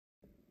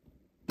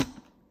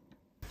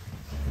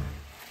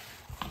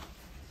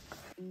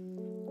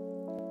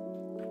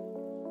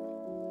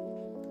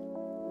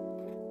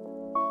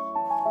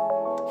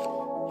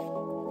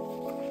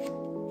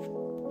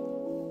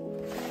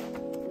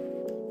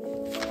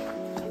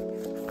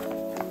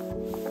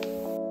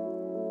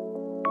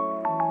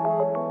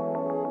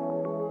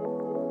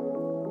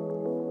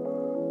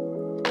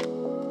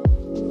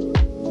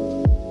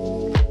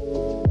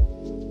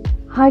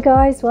Hi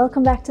guys,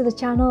 welcome back to the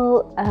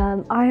channel.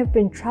 I have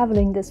been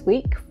traveling this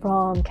week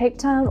from Cape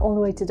Town all the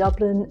way to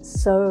Dublin,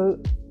 so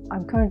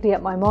I'm currently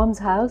at my mom's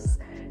house.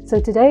 So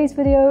today's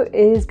video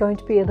is going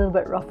to be a little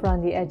bit rough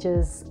around the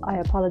edges. I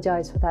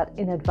apologize for that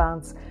in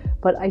advance,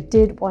 but I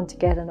did want to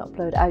get an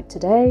upload out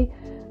today,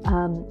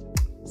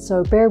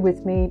 so bear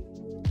with me.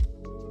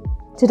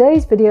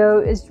 Today's video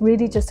is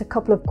really just a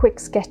couple of quick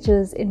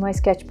sketches in my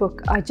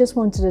sketchbook. I just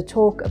wanted to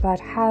talk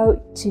about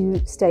how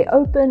to stay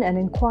open and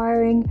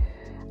inquiring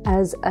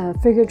as a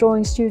figure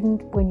drawing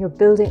student when you're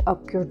building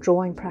up your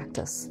drawing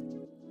practice.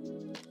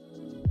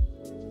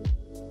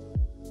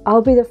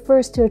 I'll be the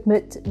first to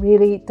admit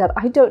really that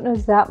I don't know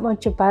that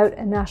much about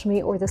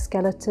anatomy or the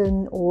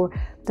skeleton or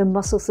the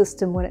muscle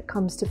system when it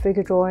comes to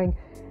figure drawing,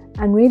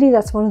 and really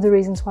that's one of the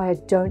reasons why I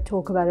don't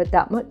talk about it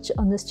that much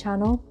on this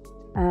channel.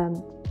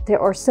 There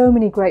are so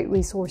many great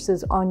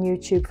resources on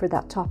YouTube for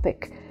that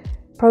topic.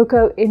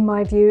 Proko, in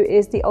my view,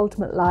 is the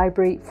ultimate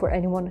library for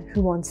anyone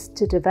who wants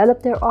to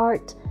develop their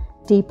art,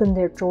 deepen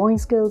their drawing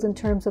skills in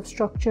terms of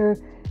structure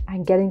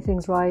and getting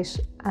things right.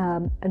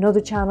 Another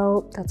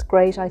channel that's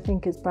great, I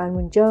think, is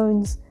Branwen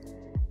Jones,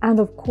 and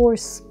of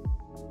course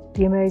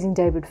the amazing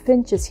David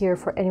Finch is here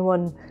for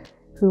anyone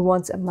who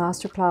wants a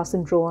masterclass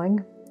in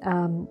drawing.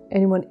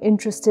 Anyone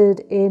interested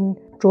in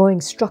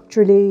drawing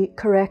structurally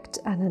correct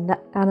and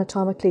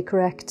anatomically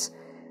correct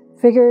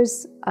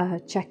figures,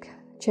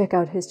 check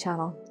out his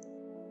channel.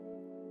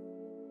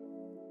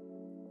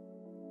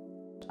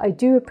 I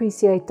do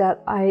appreciate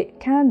that I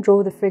can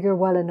draw the figure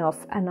well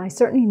enough, and I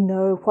certainly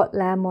know what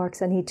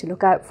landmarks I need to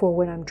look out for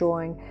when I'm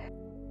drawing.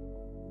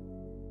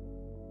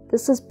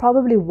 This is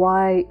probably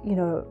why,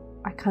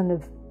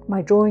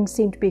 my drawings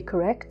seem to be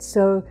correct.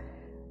 So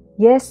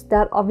yes,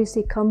 that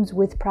obviously comes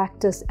with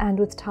practice and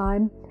with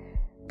time.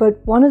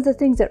 But one of the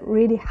things that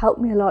really helped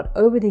me a lot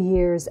over the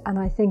years, and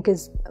I think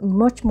is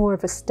much more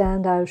of a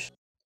standout,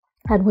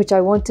 and which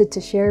I wanted to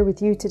share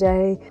with you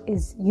today,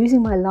 is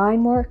using my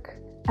line work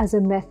as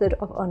a method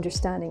of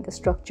understanding the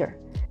structure.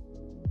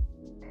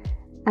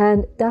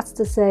 And that's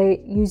to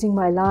say, using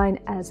my line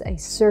as a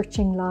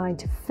searching line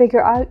to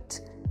figure out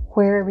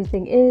where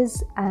everything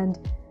is. And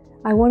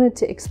I wanted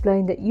to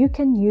explain that you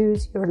can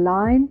use your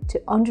line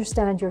to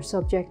understand your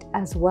subject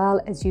as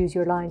well as use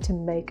your line to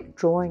make a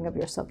drawing of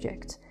your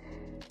subject.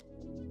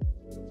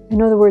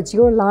 In other words,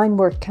 your line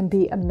work can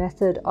be a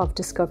method of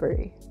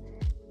discovery.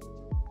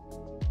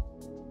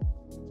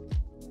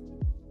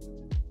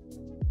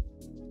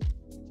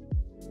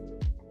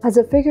 As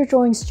a figure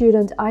drawing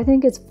student, I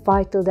think it's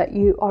vital that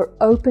you are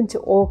open to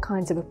all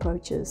kinds of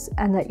approaches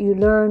and that you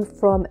learn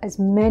from as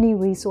many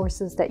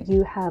resources that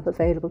you have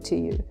available to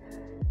you.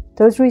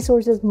 Those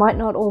resources might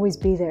not always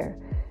be there.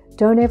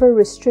 Don't ever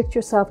restrict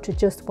yourself to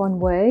just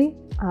one way.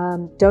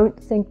 Don't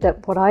think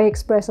that what I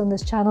express on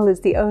this channel is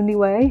the only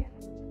way,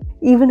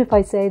 even if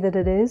I say that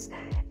it is.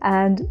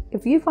 And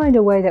if you find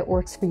a way that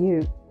works for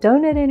you,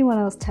 don't let anyone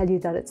else tell you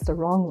that it's the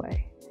wrong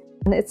way.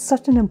 And it's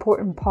such an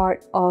important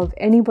part of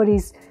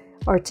anybody's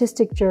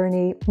artistic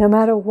journey, no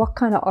matter what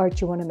kind of art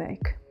you want to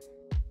make.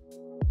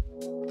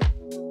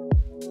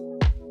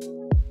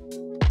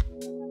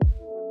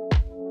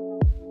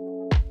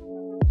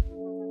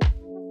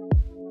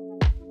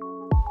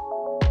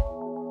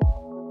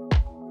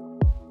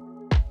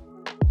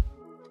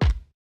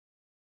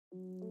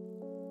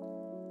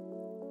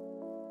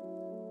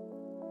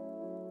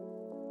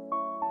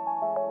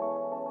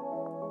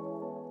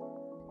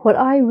 What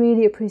I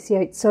really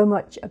appreciate so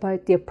much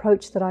about the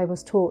approach that I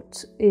was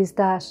taught is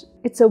that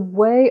it's a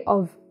way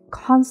of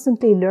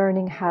constantly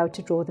learning how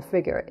to draw the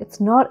figure.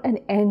 It's not an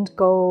end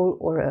goal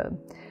or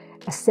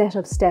a set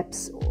of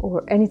steps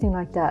or anything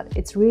like that.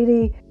 It's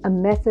really a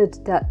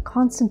method that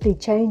constantly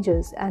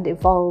changes and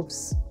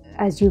evolves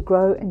as you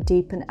grow and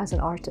deepen as an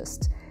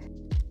artist.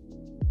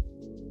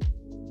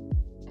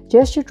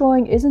 Gesture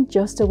drawing isn't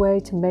just a way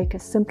to make a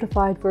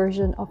simplified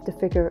version of the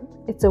figure,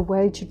 it's a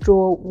way to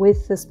draw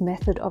with this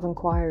method of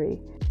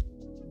inquiry.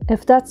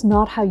 If that's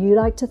not how you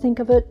like to think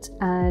of it,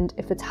 and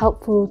if it's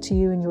helpful to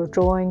you in your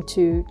drawing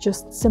to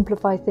just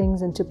simplify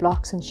things into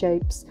blocks and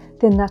shapes,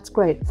 then that's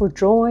great. For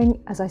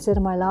drawing, as I said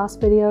in my last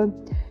video,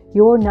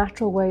 your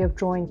natural way of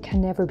drawing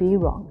can never be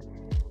wrong.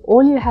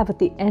 All you have at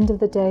the end of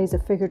the day as a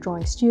figure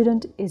drawing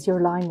student is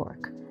your line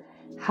work.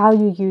 How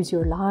you use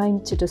your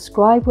line to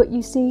describe what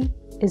you see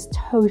is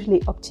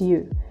totally up to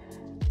you.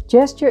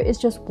 Gesture is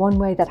just one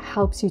way that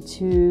helps you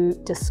to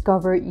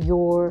discover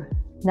your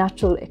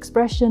natural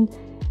expression,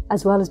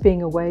 as well as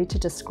being a way to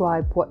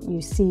describe what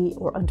you see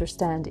or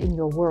understand in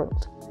your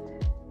world.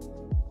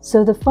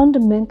 So the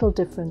fundamental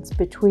difference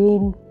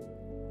between,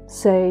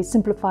 say,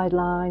 simplified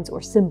lines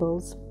or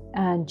symbols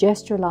and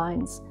gesture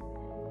lines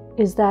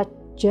is that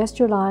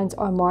gesture lines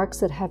are marks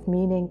that have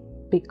meaning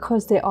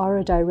because they are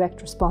a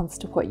direct response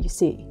to what you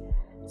see.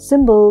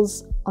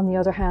 Symbols, on the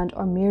other hand,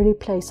 are merely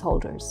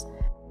placeholders.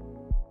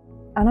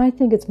 And I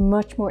think it's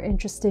much more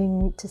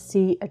interesting to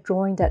see a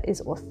drawing that is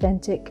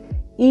authentic,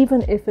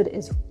 even if it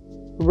is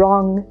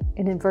wrong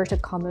in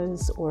inverted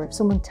commas, or if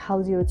someone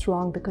tells you it's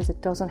wrong because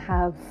it doesn't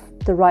have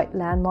the right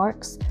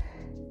landmarks.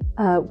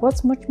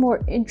 What's much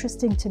more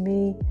interesting to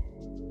me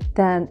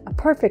than a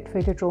perfect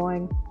figure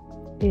drawing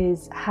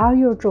is how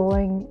your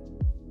drawing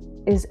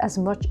is as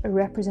much a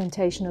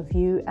representation of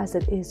you as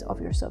it is of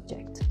your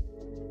subject.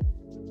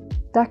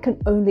 That can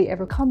only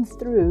ever come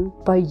through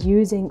by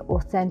using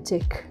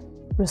authentic,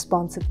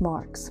 responsive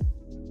marks.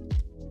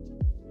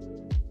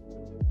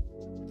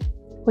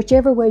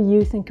 Whichever way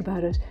you think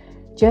about it,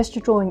 gesture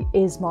drawing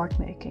is mark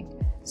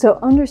making. So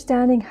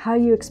understanding how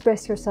you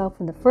express yourself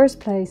in the first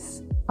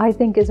place, I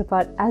think, is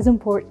about as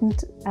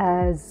important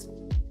as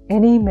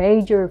any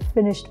major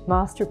finished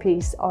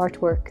masterpiece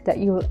artwork that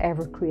you will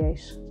ever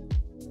create.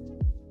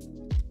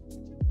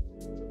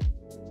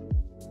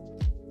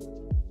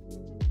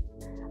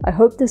 I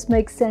hope this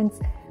makes sense.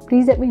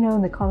 Please let me know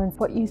in the comments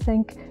what you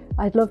think.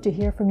 I'd love to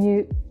hear from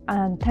you,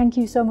 and thank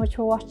you so much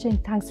for watching.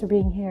 Thanks for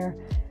being here,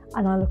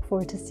 and I look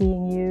forward to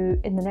seeing you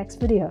in the next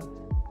video.